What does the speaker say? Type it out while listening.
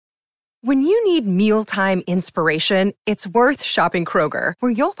When you need mealtime inspiration, it's worth shopping Kroger,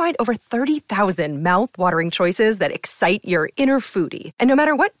 where you'll find over 30,000 mouth-watering choices that excite your inner foodie. And no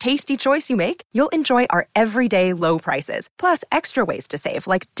matter what tasty choice you make, you'll enjoy our everyday low prices, plus extra ways to save,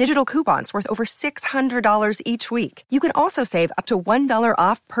 like digital coupons worth over $600 each week. You can also save up to $1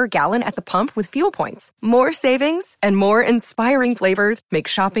 off per gallon at the pump with fuel points. More savings and more inspiring flavors make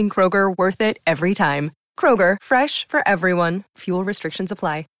shopping Kroger worth it every time. Kroger, fresh for everyone. Fuel restrictions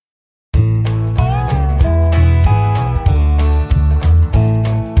apply.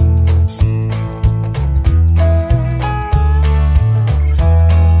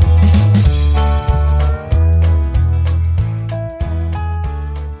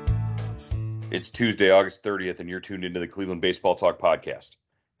 It's Tuesday, August 30th, and you're tuned into the Cleveland Baseball Talk podcast.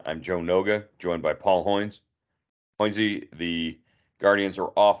 I'm Joe Noga, joined by Paul Hoynes. Hoynesy, the Guardians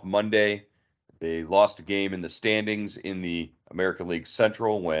are off Monday. They lost a game in the standings in the American League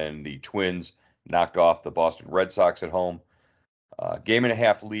Central when the Twins knocked off the Boston Red Sox at home. Game and a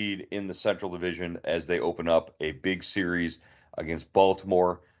half lead in the Central Division as they open up a big series against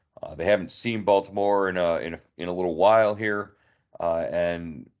Baltimore. They haven't seen Baltimore in a little while here.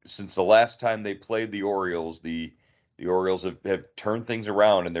 And since the last time they played the Orioles, the Orioles have turned things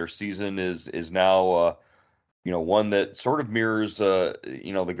around, and their season is now one that sort of mirrors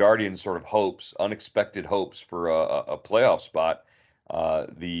the Guardians' sort of hopes, unexpected hopes for a playoff spot.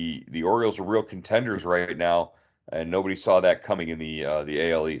 The Orioles are real contenders right now, and nobody saw that coming in the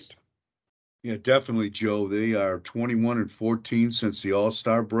AL East. Yeah, definitely, Joe. They are 21-14 since the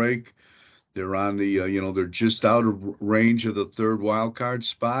All-Star break. They're on the, they're just out of range of the third wild card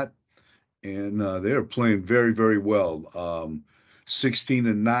spot, and they're playing very, very well.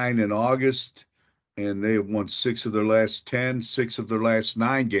 16-9 in August, and they have won 6 of their last 10, 6 of their last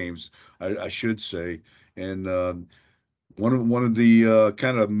 9 games, I should say. And one of the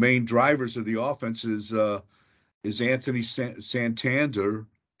kind of main drivers of the offense is Anthony Santander,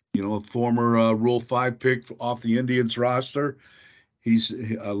 a former Rule 5 pick off the Indians roster. He's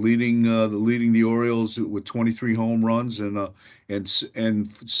leading the Orioles with 23 home runs and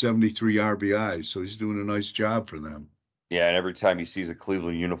 73 RBIs. So he's doing a nice job for them. Yeah, and every time he sees a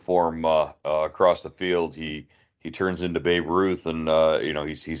Cleveland uniform across the field, he turns into Babe Ruth, and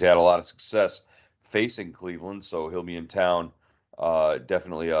he's had a lot of success facing Cleveland, so he'll be in town.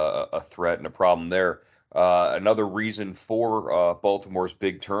 Definitely a threat and a problem there. Another reason for Baltimore's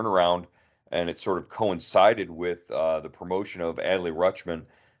big turnaround, and it sort of coincided with the promotion of Adley Rutschman,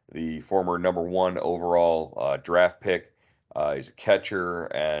 the former number 1 overall draft pick. He's a catcher,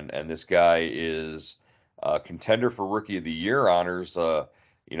 and this guy is contender for Rookie of the Year honors.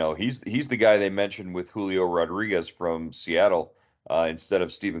 He's the guy they mentioned with Julio Rodriguez from Seattle instead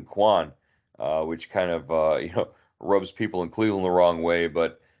of Stephen Kwan, which kind of rubs people in Cleveland the wrong way,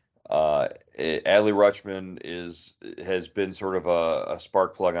 but Adley Rutschman has been sort of a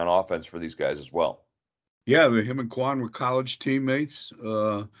spark plug on offense for these guys as well. Yeah, him and Kwan were college teammates,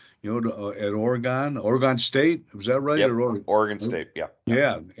 at Oregon State. Was that right? Yep. Oregon State, yeah.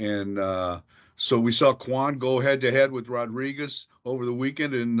 Yeah, and so we saw Kwan go head-to-head with Rodriguez over the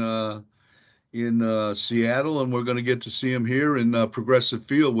weekend in Seattle, and we're going to get to see him here in Progressive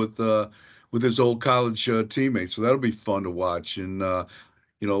Field with his old college teammates. So that'll be fun to watch. And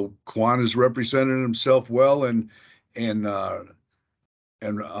Kwan has represented himself well, and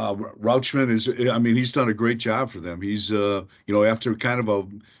Rauchman he's done a great job for them. He's after kind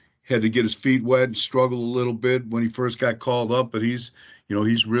of had to get his feet wet and struggle a little bit when he first got called up, but he's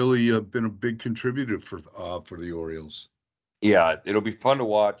really been a big contributor for the Orioles. Yeah, it'll be fun to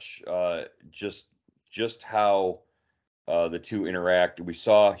watch just how the two interact. We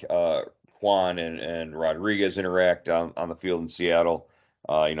saw Kwan and Rodriguez interact on the field in Seattle,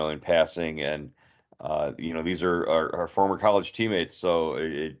 in passing, and these are our former college teammates, so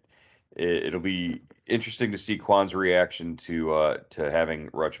it'll be interesting to see Kwan's reaction to having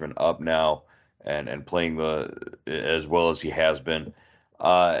Rutschman up now and playing as well as he has been.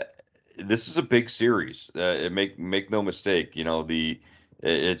 This is a big series. Make no mistake.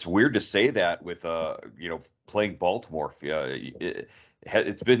 It's weird to say that with playing Baltimore.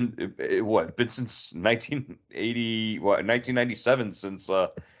 It's been since 1997 since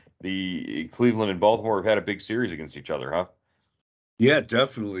the Cleveland and Baltimore have had a big series against each other, huh? Yeah,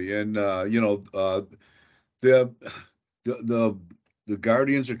 definitely. And the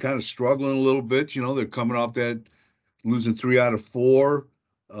Guardians are kind of struggling a little bit. They're coming off that losing 3 out of 4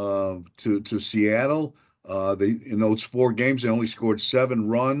 to Seattle. In those 4 games, they only scored 7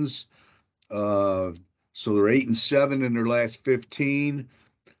 runs. So they're 8-7 in their last 15.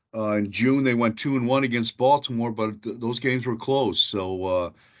 In June, they went 2-1 against Baltimore, but those games were close.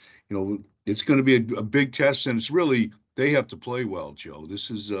 So it's going to be a big test, and it's really they have to play well, Joe.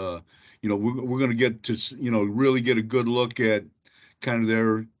 This is we're going to get to really get a good look at kind of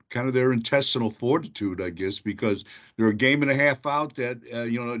their intestinal fortitude, I guess, because they're a game and a half out. That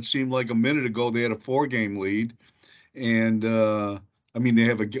it seemed like a minute ago they had a 4-game lead, and I mean they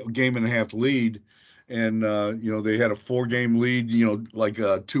have a game and a half lead, and they had a 4-game lead, like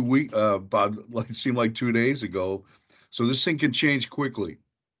 2 week about like it seemed like 2 days ago. So this thing can change quickly.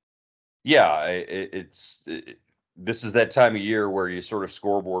 Yeah, this is that time of year where you sort of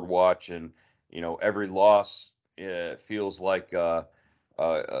scoreboard watch, and every loss feels like you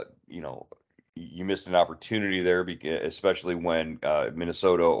missed an opportunity there, especially when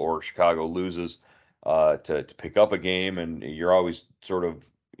Minnesota or Chicago loses to pick up a game, and you're always sort of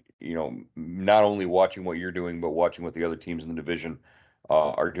not only watching what you're doing, but watching what the other teams in the division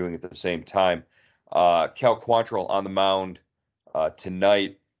are doing at the same time. Cal Quantrill on the mound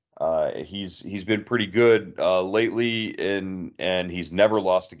tonight. He's been pretty good lately, and he's never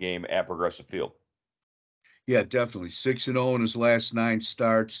lost a game at Progressive Field. Yeah, definitely 6-0 in his last 9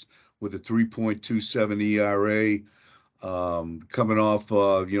 starts with a 3.27 ERA. Coming off,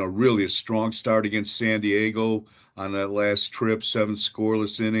 really a strong start against San Diego on that last trip, 7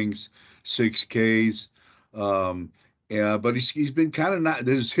 scoreless innings, 6 Ks. Yeah, but he's been kind of not.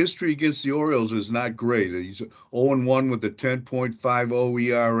 His history against the Orioles is not great. He's 0-1 with a 10.50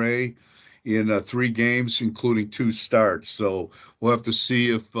 ERA in 3 games, including 2 starts. So we'll have to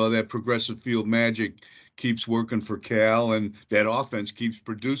see if that Progressive Field magic keeps working for Cal and that offense keeps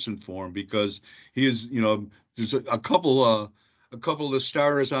producing for him because he is, there's a couple of the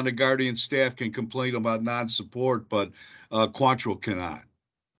starters on the Guardian staff can complain about non-support, but Quantrill cannot.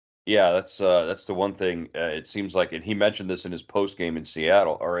 Yeah, that's the one thing. It seems like, and he mentioned this in his post game in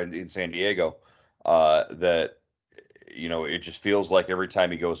Seattle or in San Diego, that it just feels like every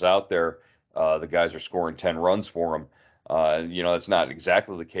time he goes out there, the guys are scoring 10 runs for him. That's not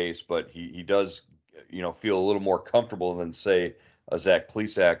exactly the case, but he does, feel a little more comfortable than, say, a Zach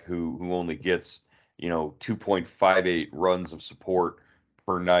Plesac who only gets, 2.58 runs of support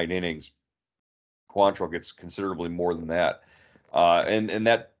per 9 innings. Quantrill gets considerably more than that. And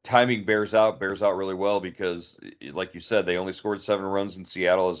that timing bears out really well because, like you said, they only scored 7 runs in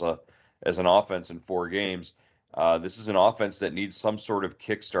Seattle as an offense in 4 games. This is an offense that needs some sort of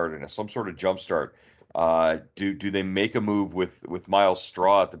kickstart and some sort of jump start. Do they make a move with Miles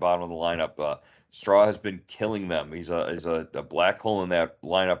Straw at the bottom of the lineup? Straw has been killing them. He's a black hole in that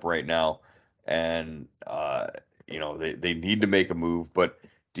lineup right now, and they need to make a move. But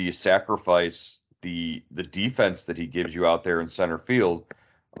do you sacrifice the defense that he gives you out there in center field,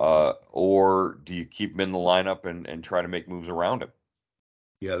 or do you keep him in the lineup and try to make moves around him?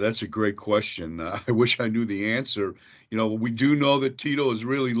 Yeah, that's a great question. I wish I knew the answer. We do know that Tito is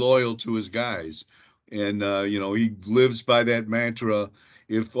really loyal to his guys, and he lives by that mantra.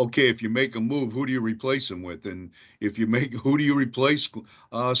 If you make a move, who do you replace him with? And if you make, who do you replace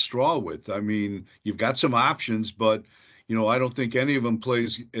Straw with? I mean, you've got some options, but I don't think any of them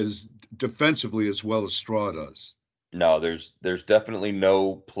plays as defensively as well as Straw does. No, there's definitely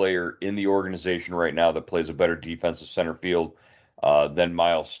no player in the organization right now that plays a better defensive center field than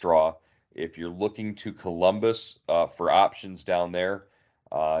Miles Straw. If you're looking to Columbus for options down there,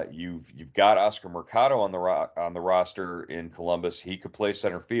 you've got Oscar Mercado on the roster in Columbus. He could play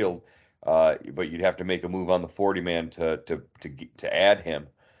center field, but you'd have to make a move on the 40 man to add him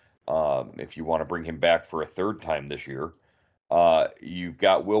if you want to bring him back for a third time this year. You've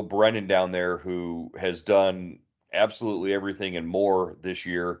got Will Brennan down there who has done absolutely everything and more this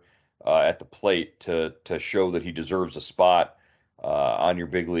year at the plate to show that he deserves a spot on your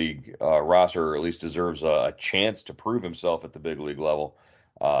big league roster, or at least deserves a chance to prove himself at the big league level.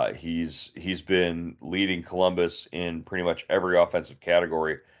 He's been leading Columbus in pretty much every offensive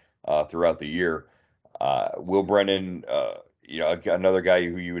category throughout the year. Will Brennan, another guy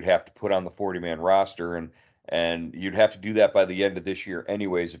who you would have to put on the 40-man roster, and you'd have to do that by the end of this year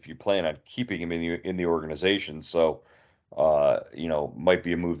anyways if you plan on keeping him in the organization. So, might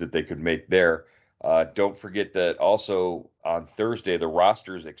be a move that they could make there. Don't forget that also on Thursday the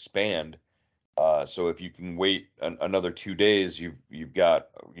rosters expand. So if you can wait another 2 days, you've got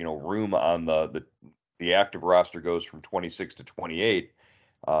room on the active roster goes from 26 to 28.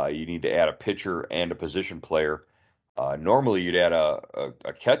 You need to add a pitcher and a position player. Normally, you'd add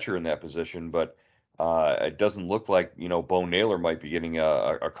a catcher in that position, but it doesn't look like Bo Naylor might be getting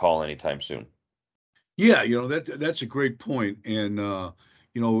a call anytime soon. Yeah, that's a great point. And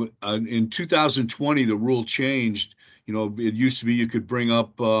in 2020, the rule changed. It used to be you could bring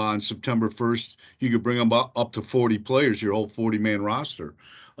up on September 1st, you could bring up to 40 players, your whole 40-man roster.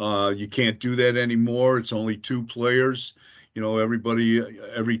 You can't do that anymore. It's only two players.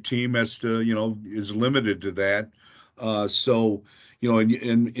 Every team has to, is limited to that. So,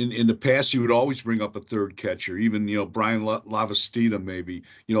 in the past, you would always bring up a third catcher, even, Brian Lavastida, maybe,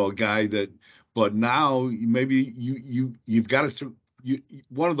 a guy that, but now maybe you've got to,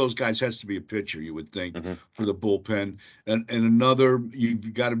 one of those guys has to be a pitcher, you would think, Hmm. for the bullpen, and another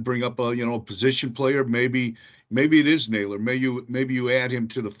you've got to bring up a position player. Maybe it is Naylor. Maybe you add him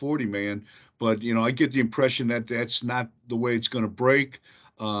to the 40 man. But I get the impression that that's not the way it's going to break.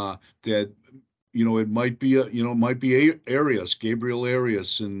 That it might be Arias, Gabriel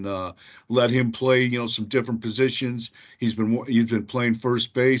Arias, and let him play some different positions. He's been playing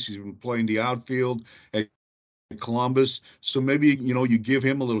first base. He's been playing the outfield at Columbus. So maybe you give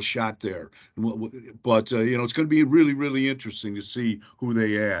him a little shot there. But it's going to be really really interesting to see who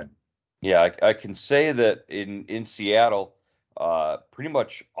they add. Yeah, I can say that in Seattle, pretty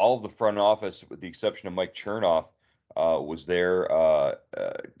much all of the front office, with the exception of Mike Chernoff, was there.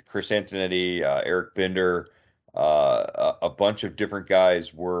 Chris Antonetti, Eric Binder, a bunch of different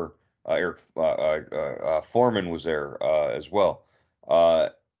guys were. Eric Foreman was there as well. Uh,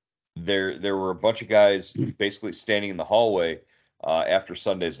 there were a bunch of guys basically standing in the hallway after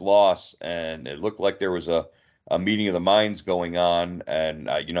Sunday's loss, and it looked like there was a meeting of the minds going on, and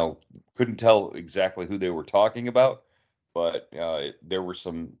couldn't tell exactly who they were talking about, but there were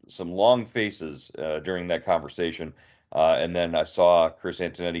some long faces during that conversation, and then I saw Chris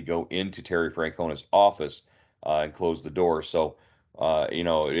Antonetti go into Terry Francona's office and close the door. So.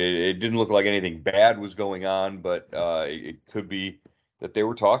 It didn't look like anything bad was going on, but it could be that they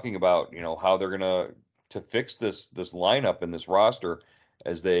were talking about, how they're gonna to fix this lineup and this roster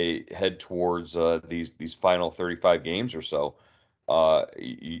as they head towards these final 35 games or so. There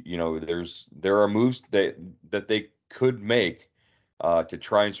are moves that they could make to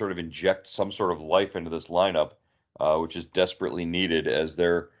try and sort of inject some sort of life into this lineup, which is desperately needed as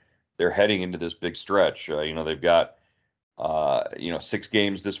they're heading into this big stretch. They've got 6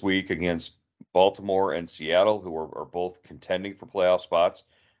 games this week against Baltimore and Seattle, who are both contending for playoff spots.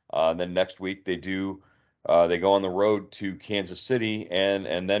 Then next week they go on the road to Kansas City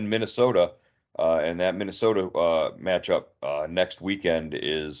and then Minnesota, and that Minnesota matchup next weekend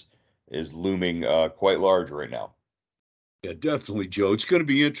is looming quite large right now. Yeah, definitely, Joe. It's going to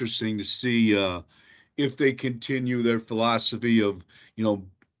be interesting to see if they continue their philosophy of you know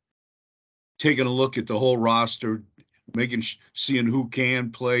taking a look at the whole roster, seeing who can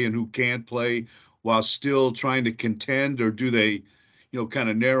play and who can't play, while still trying to contend, or do they, kind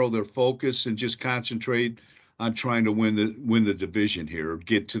of narrow their focus and just concentrate on trying to win the division here, or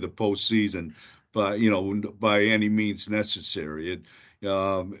get to the postseason, by any means necessary.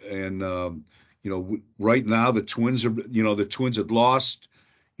 Right now the Twins had lost.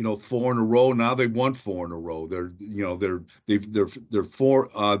 Four in a row. Now they've won four in a row. They've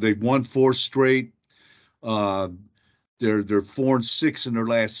won four straight. Uh, they're 4-6 in their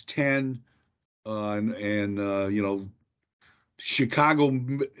last 10. Chicago,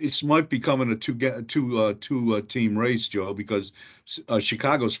 it might be coming a two team race, Joe, because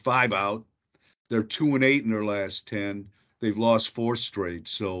Chicago's 5 out. They're 2-8 in their last 10. They've lost four straight.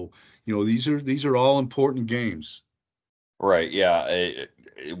 So these are all important games. Right. Yeah.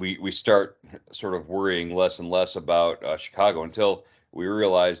 We start sort of worrying less and less about Chicago until we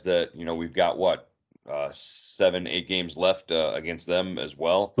realize that we've got what 7, 8 games left against them as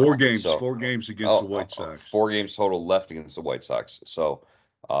well. So Four games against the oh, White Sox. 4 games total left against the White Sox. So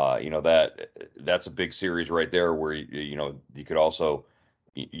that's a big series right there where you could also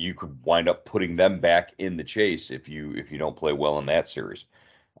you could wind up putting them back in the chase if you don't play well in that series.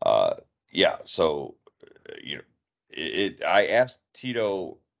 Uh, yeah. So you know, I asked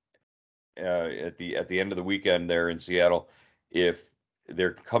Tito at the end of the weekend there in Seattle if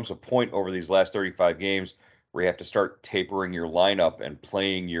there comes a point over these last 35 games where you have to start tapering your lineup and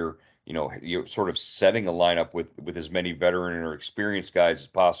playing you sort of setting a lineup with as many veteran or experienced guys as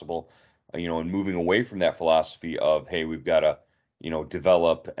possible, and moving away from that philosophy of, hey, we've got to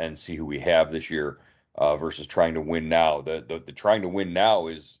develop and see who we have this year. Versus trying to win now. The trying to win now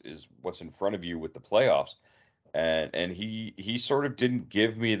is what's in front of you with the playoffs, and he sort of didn't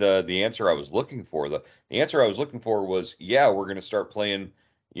give me the answer I was looking for. The answer I was looking for was, yeah, we're going to start playing,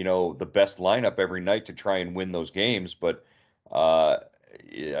 the best lineup every night to try and win those games, but uh,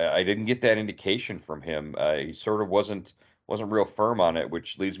 I didn't get that indication from him. He sort of wasn't real firm on it,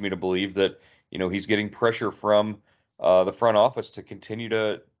 which leads me to believe that he's getting pressure from the front office to continue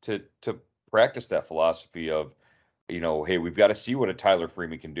to practice that philosophy of hey, we've got to see what a Tyler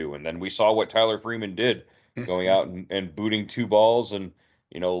Freeman can do. And then we saw what Tyler Freeman did, going out and booting 2 balls and,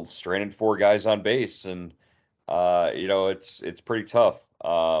 stranding 4 guys on base. And, it's pretty tough.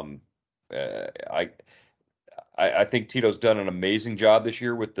 Uh, I, I think Tito's done an amazing job this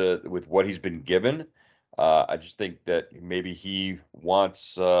year with what he's been given. I just think that maybe he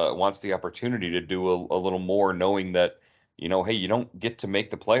wants the opportunity to do a little more, knowing that, hey, you don't get to make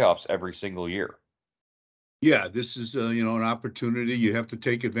the playoffs every single year. Yeah, this is an opportunity you have to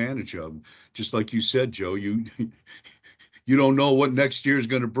take advantage of. Just like you said, Joe, you you don't know what next year is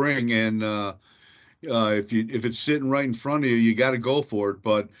going to bring, and if it's sitting right in front of you, you got to go for it.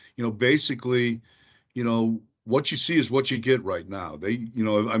 But basically, what you see is what you get right now.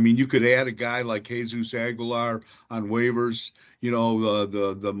 I mean, you could add a guy like Jesus Aguilar on waivers.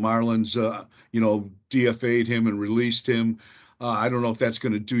 The Marlins, DFA'd him and released him. I don't know if that's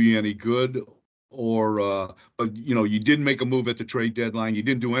going to do you any good, but you didn't make a move at the trade deadline. You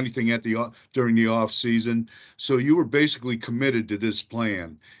didn't do anything during the off season, so you were basically committed to this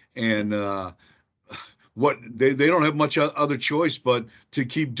plan. And what they don't have much other choice but to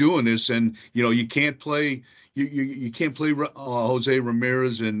keep doing this. And you can't play you can't play Jose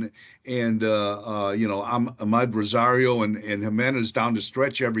Ramirez and Ahmad Rosario and Jimenez down the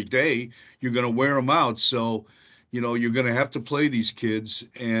stretch every day. You're going to wear them out. So you're going to have to play these kids,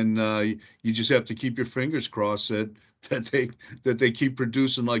 and you just have to keep your fingers crossed that they keep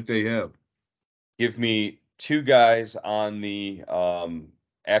producing like they have. Give me 2 guys on the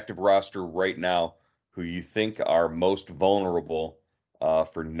active roster right now who you think are most vulnerable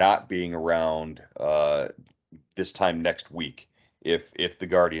for not being around this time next week, if the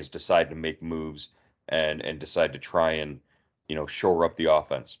Guardians decide to make moves and decide to try and shore up the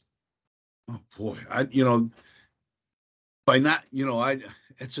offense. Oh boy, by not,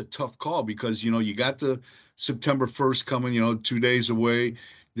 it's a tough call because, you got the September 1st coming, 2 days away.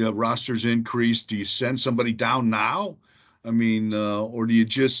 The roster's increased. Do you send somebody down now? I mean, or do you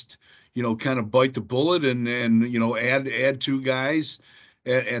just, kind of bite the bullet and add 2 guys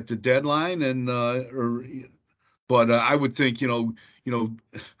at the deadline but I would think,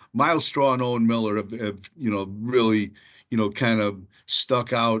 Miles Straw and Owen Miller have really, kind of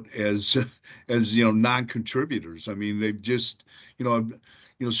stuck out as as non-contributors. I mean, they've just,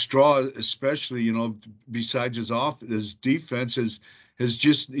 Straw especially, besides his defense has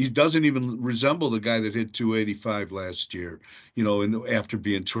just he doesn't even resemble the guy that hit 285 last year, after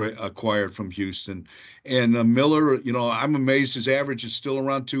being acquired from Houston. And Miller, I'm amazed his average is still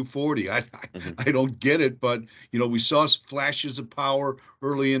around 240. I don't get it, but we saw flashes of power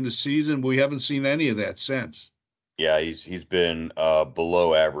early in the season. We haven't seen any of that since. Yeah, he's been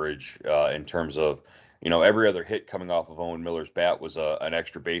below average in terms of, every other hit coming off of Owen Miller's bat was an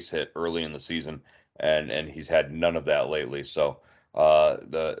extra base hit early in the season, and he's had none of that lately. So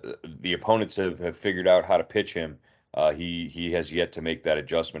the opponents have figured out how to pitch him. He has yet to make that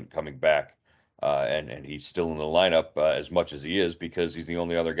adjustment coming back, and he's still in the lineup as much as he is because he's the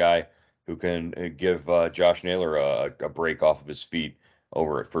only other guy who can give Josh Naylor a break off of his feet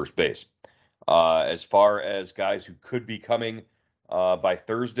over at first base. As far as guys who could be coming by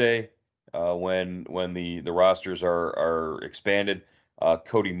Thursday, when the rosters are expanded,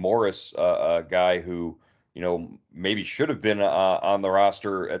 Cody Morris, a guy who maybe should have been on the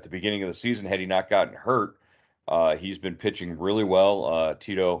roster at the beginning of the season had he not gotten hurt. He's been pitching really well.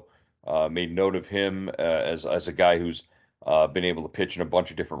 Tito made note of him as a guy who's been able to pitch in a bunch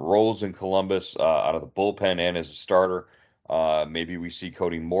of different roles in Columbus, out of the bullpen and as a starter. Maybe we see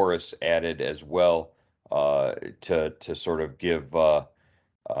Cody Morris added as well to sort of give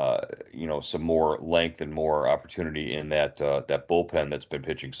some more length and more opportunity in that bullpen that's been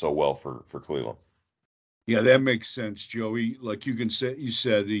pitching so well for Cleveland. Yeah, that makes sense, Joey. Like you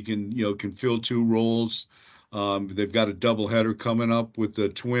said he can fill 2 roles. They've got a doubleheader coming up with the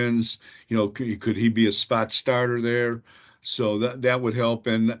Twins. Could he be a spot starter there? So that would help.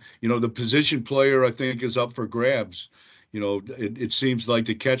 And the position player I think is up for grabs. It seems like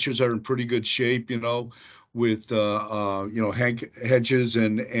the catchers are in pretty good shape. With Hank Hedges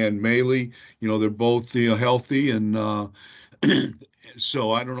and Maley. They're both healthy and.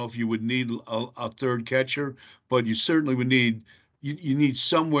 So I don't know if you would need a third catcher, but you certainly would you need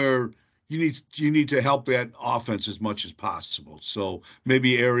somewhere you need to help that offense as much as possible. So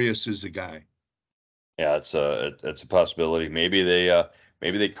maybe Arias is the guy. Yeah, it's a possibility. Maybe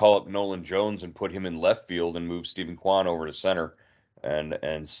they call up Nolan Jones and put him in left field and move Stephen Kwan over to center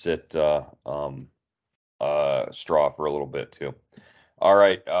and sit Straw for a little bit too. All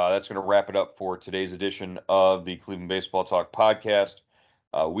right, that's going to wrap it up for today's edition of the Cleveland Baseball Talk podcast.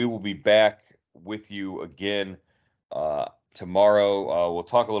 We will be back with you again Tomorrow, we'll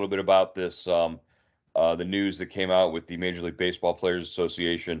talk a little bit about this, the news that came out with the Major League Baseball Players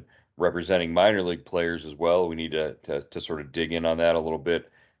Association representing minor league players as well. We need to sort of dig in on that a little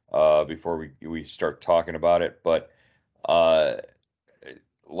bit before we start talking about it. But uh,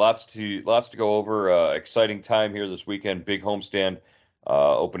 lots to go over. Exciting time here this weekend. Big homestand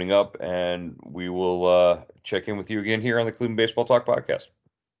opening up, and we will check in with you again here on the Cleveland Baseball Talk podcast.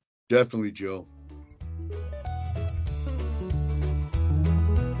 Definitely, Joe.